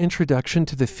this your introduction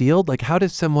to the field? Like, how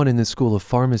does someone in the School of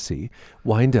Pharmacy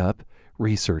wind up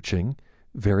researching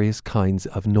various kinds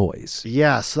of noise?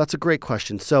 Yeah, so that's a great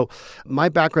question. So my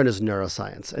background is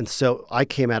neuroscience. And so I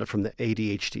came at it from the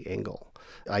ADHD angle.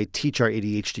 I teach our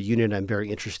ADHD unit. I'm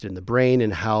very interested in the brain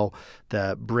and how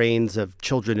the brains of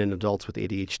children and adults with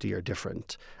ADHD are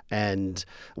different. And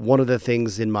one of the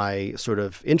things in my sort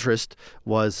of interest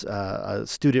was a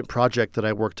student project that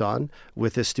I worked on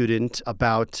with a student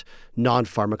about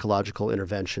non-pharmacological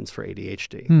interventions for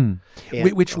ADHD. And,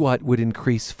 what would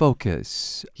increase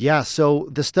focus? Yeah, so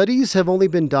the studies have only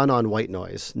been done on white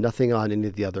noise, nothing on any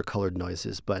of the other colored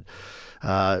noises. But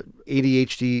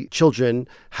ADHD children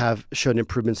have shown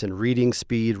improvements in reading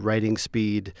speed, writing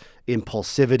speed,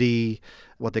 impulsivity,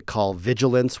 what they call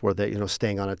vigilance, where they're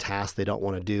staying on a task they don't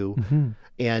want to do. Mm-hmm.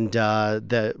 And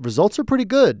the results are pretty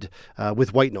good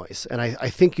with white noise. And I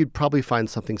think you'd probably find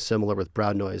something similar with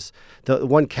brown noise. The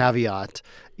one caveat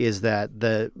is that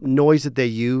the noise that they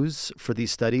use for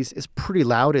these studies is pretty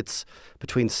loud. It's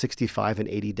between 65 and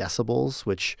 80 decibels,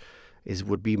 which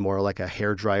would be more like a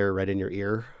hairdryer right in your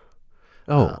ear.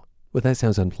 Well, that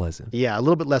sounds unpleasant. Yeah, a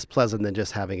little bit less pleasant than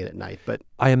just having it at night. But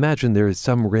I imagine there is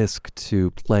some risk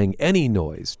to playing any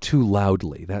noise too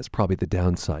loudly. That's probably the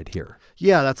downside here.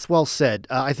 Yeah, that's well said.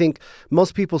 I think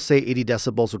most people say 80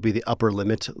 decibels would be the upper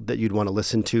limit that you'd want to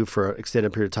listen to for an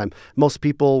extended period of time. Most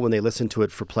people, when they listen to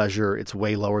it for pleasure, it's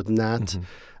way lower than that. Mm-hmm.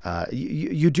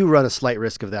 You do run a slight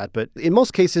risk of that, but in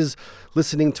most cases,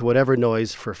 listening to whatever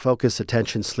noise for focus,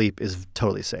 attention, sleep is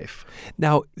totally safe.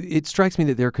 Now, it strikes me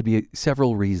that there could be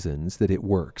several reasons that it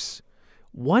works.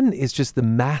 One is just the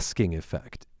masking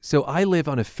effect. So I live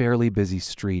on a fairly busy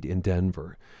street in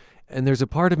Denver, and there's a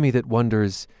part of me that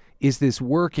wonders, is this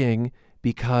working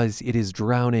because it is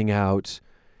drowning out,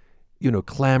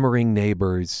 clamoring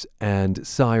neighbors and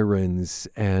sirens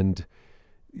and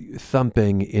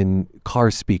thumping in car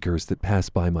speakers that pass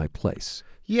by my place?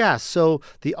 Yeah, so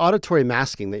the auditory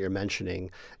masking that you're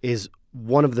mentioning is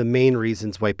one of the main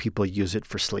reasons why people use it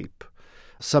for sleep.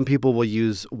 Some people will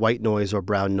use white noise or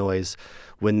brown noise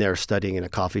when they're studying in a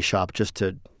coffee shop just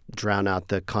to drown out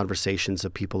the conversations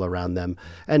of people around them.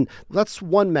 And that's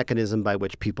one mechanism by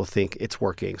which people think it's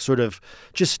working, sort of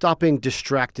just stopping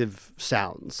distractive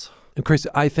sounds. And Chris,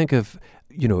 I think of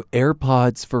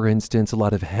AirPods, for instance, a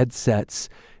lot of headsets,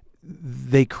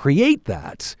 they create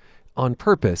that on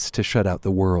purpose to shut out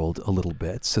the world a little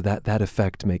bit. So that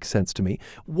effect makes sense to me.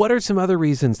 What are some other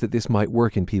reasons that this might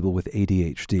work in people with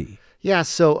ADHD? Yeah,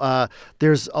 so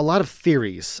there's a lot of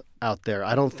theories out there.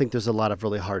 I don't think there's a lot of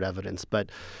really hard evidence, but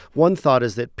one thought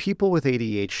is that people with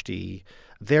ADHD,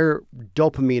 their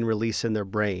dopamine release in their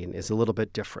brain is a little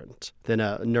bit different than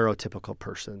a neurotypical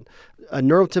person. A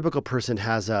neurotypical person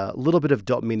has a little bit of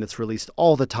dopamine that's released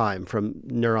all the time from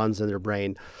neurons in their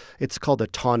brain. It's called a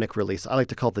tonic release. I like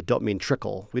to call it the dopamine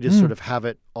trickle. We just sort of have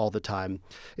it all the time.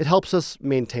 It helps us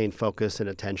maintain focus and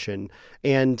attention,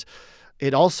 and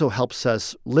it also helps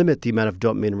us limit the amount of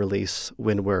dopamine release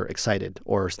when we're excited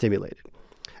or stimulated.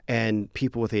 And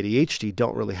people with ADHD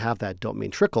don't really have that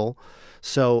dopamine trickle,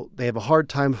 so they have a hard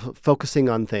time focusing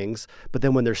on things. But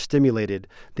then when they're stimulated,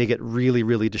 they get really,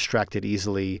 really distracted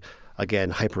easily.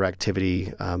 again,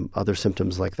 hyperactivity, other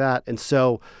symptoms like that. And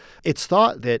so it's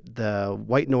thought that the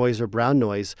white noise or brown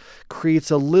noise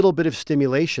creates a little bit of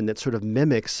stimulation that sort of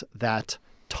mimics that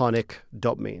tonic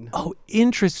dopamine. Oh,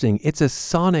 interesting. It's a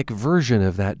sonic version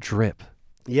of that drip.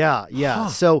 Yeah. Huh.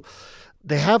 So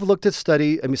they have looked at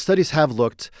studies have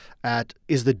looked at,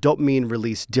 is the dopamine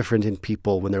release different in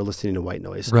people when they're listening to white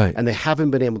noise? Right. And they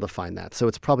haven't been able to find that. So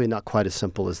it's probably not quite as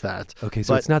simple as that. Okay,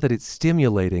 so it's not that it's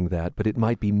stimulating that, but it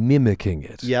might be mimicking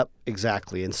it. Yep,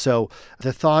 exactly. And so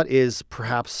the thought is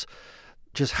perhaps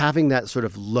just having that sort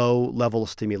of low level of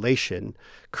stimulation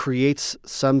creates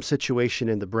some situation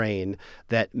in the brain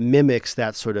that mimics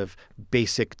that sort of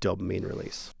basic dopamine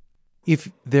release.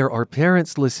 If there are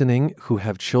parents listening who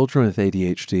have children with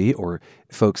ADHD or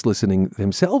folks listening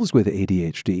themselves with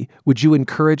ADHD, would you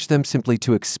encourage them simply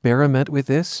to experiment with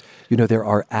this? You know, there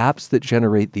are apps that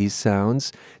generate these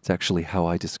sounds. It's actually how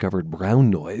I discovered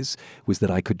brown noise, was that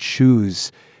I could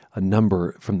choose a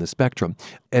number from the spectrum.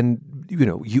 And, you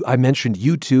know, I mentioned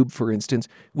YouTube, for instance.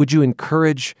 Would you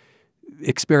encourage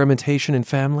experimentation in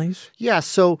families? Yeah,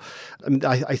 so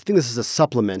I think this is a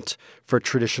supplement for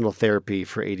traditional therapy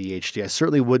for ADHD. I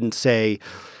certainly wouldn't say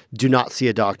do not see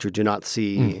a doctor, do not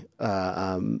see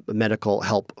medical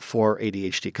help for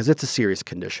ADHD, because it's a serious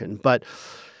condition. But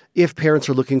if parents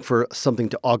are looking for something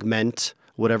to augment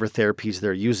whatever therapies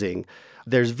they're using,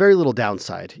 there's very little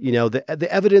downside. You know,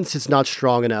 the evidence is not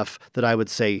strong enough that I would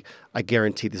say, I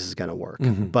guarantee this is going to work.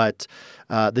 Mm-hmm. But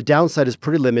the downside is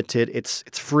pretty limited. It's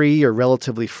free or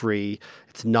relatively free.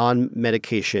 It's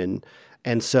non-medication.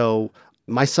 And so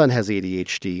my son has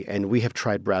ADHD, and we have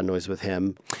tried brown noise with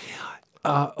him.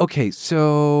 Okay,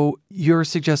 so you're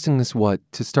suggesting this what?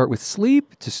 To start with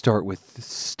sleep? To start with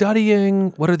studying?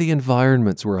 What are the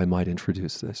environments where I might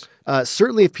introduce this?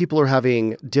 Certainly if people are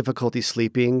having difficulty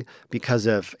sleeping because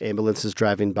of ambulances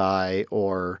driving by,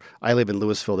 or I live in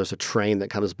Louisville, there's a train that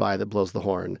comes by that blows the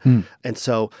horn. And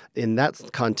so in that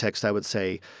context, I would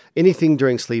say anything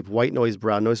during sleep, white noise,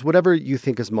 brown noise, whatever you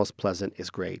think is most pleasant is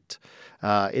great.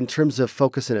 In terms of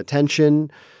focus and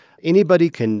attention, anybody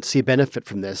can see benefit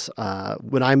from this.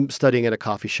 When I'm studying at a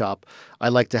coffee shop, I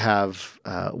like to have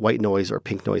white noise or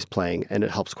pink noise playing, and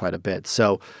it helps quite a bit.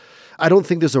 So I don't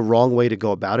think there's a wrong way to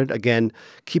go about it. Again,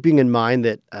 keeping in mind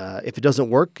that if it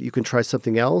doesn't work, you can try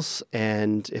something else.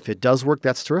 And if it does work,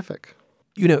 that's terrific.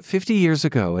 You know, 50 years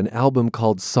ago, an album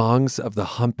called Songs of the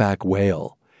Humpback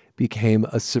Whale became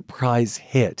a surprise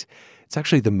hit. It's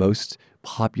actually the most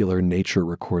popular nature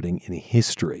recording in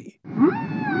history.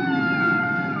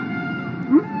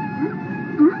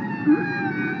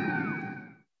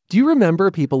 Do you remember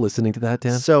people listening to that,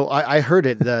 Dan? So I heard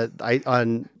it.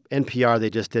 On NPR, they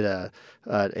just did an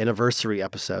anniversary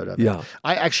episode of it. Yeah.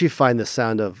 I actually find the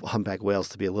sound of humpback whales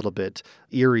to be a little bit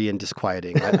eerie and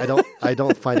disquieting. I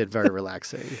don't find it very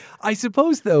relaxing. I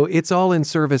suppose, though, it's all in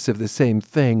service of the same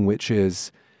thing, which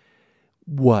is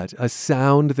what? A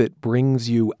sound that brings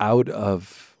you out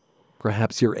of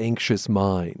perhaps your anxious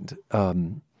mind.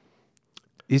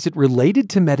 Is it related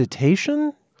to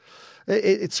meditation?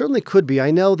 It certainly could be. I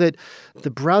know that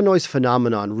the brown noise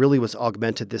phenomenon really was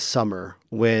augmented this summer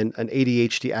when an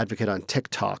ADHD advocate on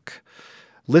TikTok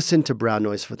listened to brown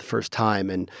noise for the first time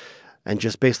and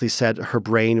just basically said her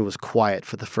brain was quiet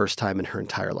for the first time in her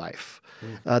entire life.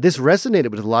 This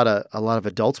resonated with a lot of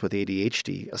adults with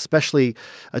ADHD, especially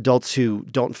adults who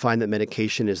don't find that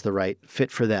medication is the right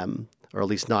fit for them, or at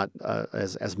least not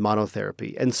as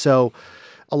monotherapy. And so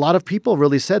a lot of people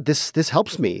really said, this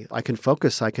helps me. I can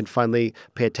focus. I can finally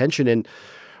pay attention. And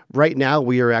right now,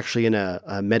 we are actually in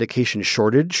a medication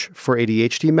shortage for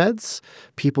ADHD meds.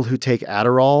 People who take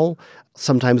Adderall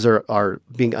sometimes are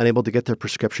being unable to get their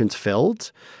prescriptions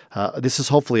filled. This is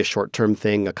hopefully a short-term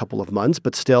thing, a couple of months,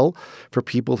 but still, for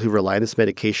people who rely on this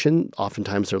medication,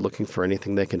 oftentimes they're looking for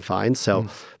anything they can find. So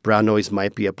brown noise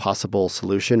might be a possible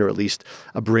solution, or at least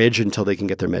a bridge until they can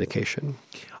get their medication.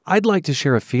 I'd like to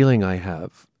share a feeling I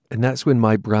have, and that's when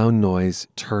my brown noise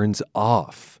turns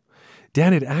off.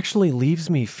 Dan, it actually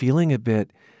leaves me feeling a bit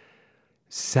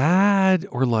sad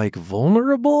or like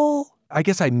vulnerable. I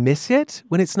guess I miss it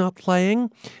when it's not playing.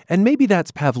 And maybe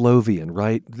that's Pavlovian,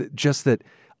 right? Just that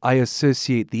I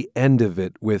associate the end of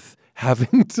it with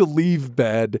having to leave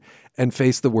bed and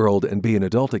face the world and be an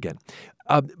adult again.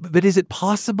 But is it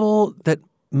possible that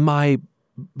my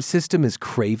system is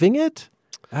craving it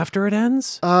after it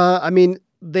ends? I mean,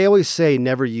 they always say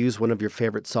never use one of your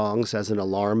favorite songs as an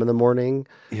alarm in the morning.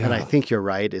 Yeah. And I think you're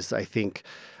right. I think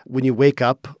when you wake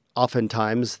up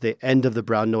oftentimes the end of the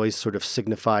brown noise sort of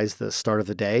signifies the start of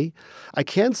the day. I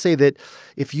can say that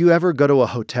if you ever go to a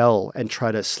hotel and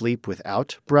try to sleep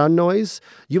without brown noise,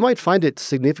 you might find it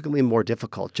significantly more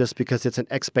difficult just because it's an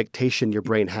expectation your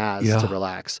brain has to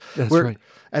relax. That's right.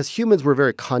 As humans, we're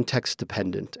very context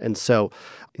dependent. And so,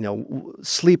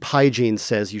 sleep hygiene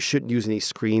says you shouldn't use any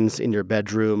screens in your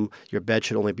bedroom. Your bed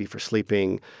should only be for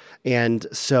sleeping. And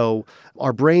so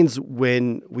our brains,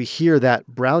 when we hear that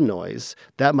brown noise,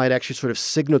 that might actually sort of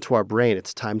signal to our brain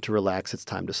it's time to relax, it's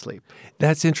time to sleep.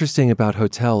 That's interesting about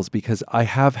hotels because I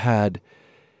have had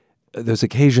those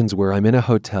occasions where I'm in a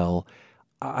hotel.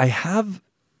 I have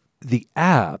the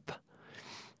app,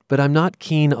 but I'm not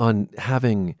keen on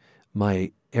having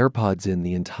my AirPods in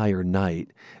the entire night.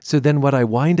 So then what I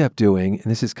wind up doing, and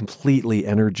this is completely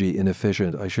energy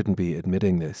inefficient, I shouldn't be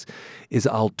admitting this, is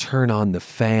I'll turn on the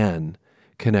fan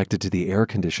connected to the air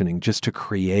conditioning just to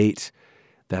create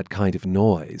that kind of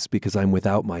noise because I'm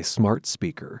without my smart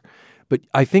speaker. But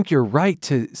I think you're right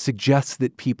to suggest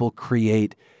that people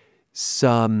create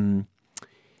some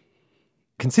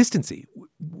consistency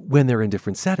when they're in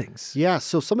different settings. Yeah,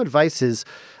 so some advice is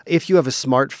if you have a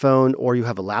smartphone or you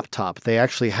have a laptop, they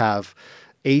actually have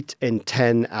 8 and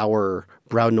 10 hour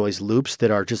brown noise loops that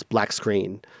are just black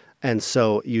screen. And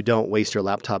so you don't waste your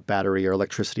laptop battery or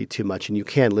electricity too much and you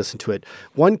can listen to it.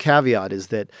 One caveat is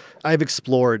that I've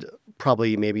explored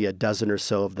probably maybe a dozen or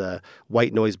so of the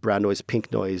white noise, brown noise,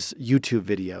 pink noise YouTube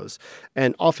videos.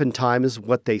 And oftentimes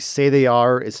what they say they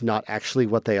are is not actually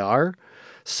what they are.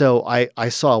 So I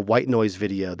saw a white noise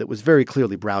video that was very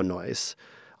clearly brown noise.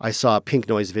 I saw a pink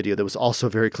noise video that was also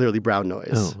very clearly brown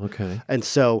noise. Oh, okay. And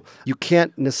so you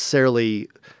can't necessarily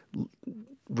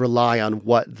rely on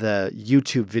what the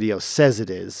YouTube video says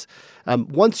it is.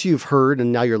 Once you've heard,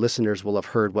 and now your listeners will have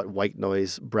heard what white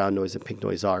noise, brown noise, and pink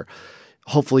noise are,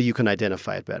 hopefully you can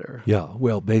identify it better. Yeah,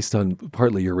 well, based on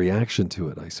partly your reaction to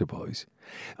it, I suppose.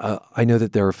 I know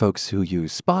that there are folks who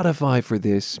use Spotify for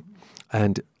this,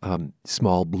 and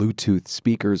small Bluetooth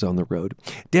speakers on the road.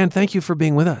 Dan, thank you for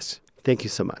being with us. Thank you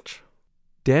so much.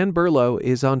 Dan Berlow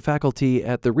is on faculty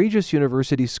at the Regis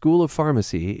University School of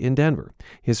Pharmacy in Denver.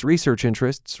 His research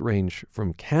interests range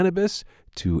from cannabis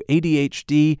to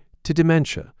ADHD to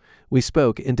dementia. We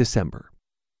spoke in December.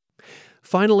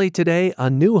 Finally today, a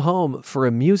new home for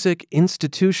a music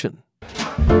institution.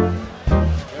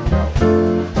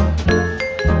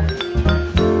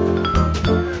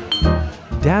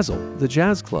 Dazzle, the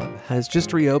jazz club, has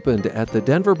just reopened at the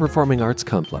Denver Performing Arts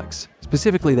Complex,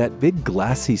 specifically that big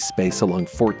glassy space along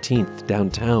 14th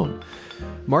downtown.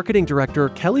 Marketing director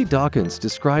Kelly Dawkins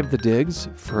described the digs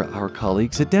for our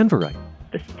colleagues at Denverite.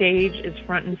 The stage is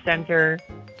front and center.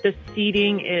 The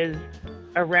seating is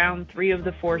around 3 of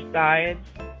the 4 sides,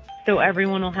 so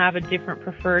everyone will have a different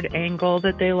preferred angle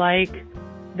that they like.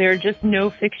 There are just no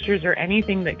fixtures or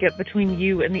anything that get between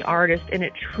you and the artist, and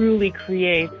it truly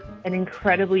creates an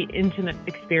incredibly intimate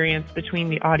experience between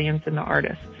the audience and the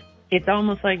artist. It's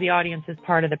almost like the audience is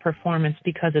part of the performance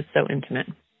because it's so intimate.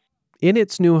 In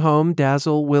its new home,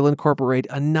 Dazzle will incorporate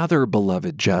another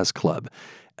beloved jazz club.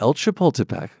 El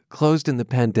Chapultepec closed in the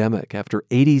pandemic after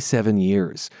 87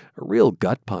 years, a real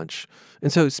gut punch.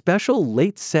 And so special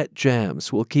late-set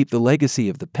jams will keep the legacy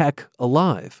of the Peck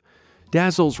alive.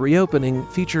 Dazzle's reopening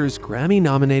features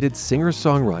Grammy-nominated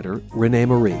singer-songwriter Renee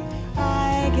Marie.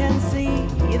 I can see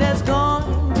there's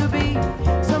going to be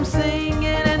some singing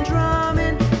and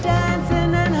drumming,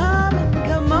 dancing and humming.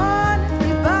 Come on,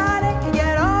 everybody,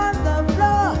 get on the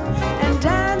floor and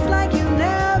dance like you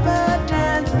never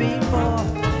danced before.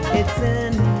 It's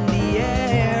in the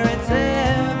air, it's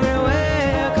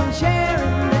everywhere. Come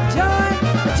sharing the joy,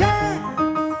 the jazz.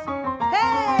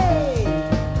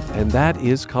 Hey! And that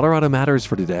is Colorado Matters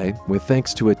for today, with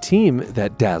thanks to a team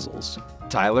that dazzles.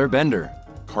 Tyler Bender,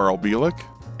 Carl Bielik,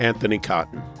 Anthony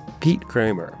Cotton, Pete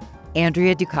Kramer,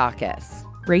 Andrea Dukakis,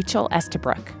 Rachel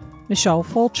Estabrook, Michelle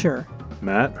Fulcher,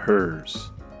 Matt Hers,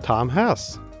 Tom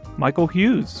Hess, Michael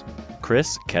Hughes,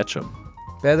 Chris Ketchum,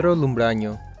 Pedro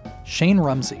Lumbraño, Shane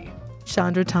Rumsey,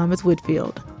 Chandra Thomas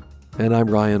Whitfield. And I'm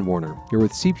Ryan Warner. You're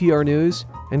with CPR News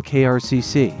and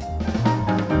KRCC.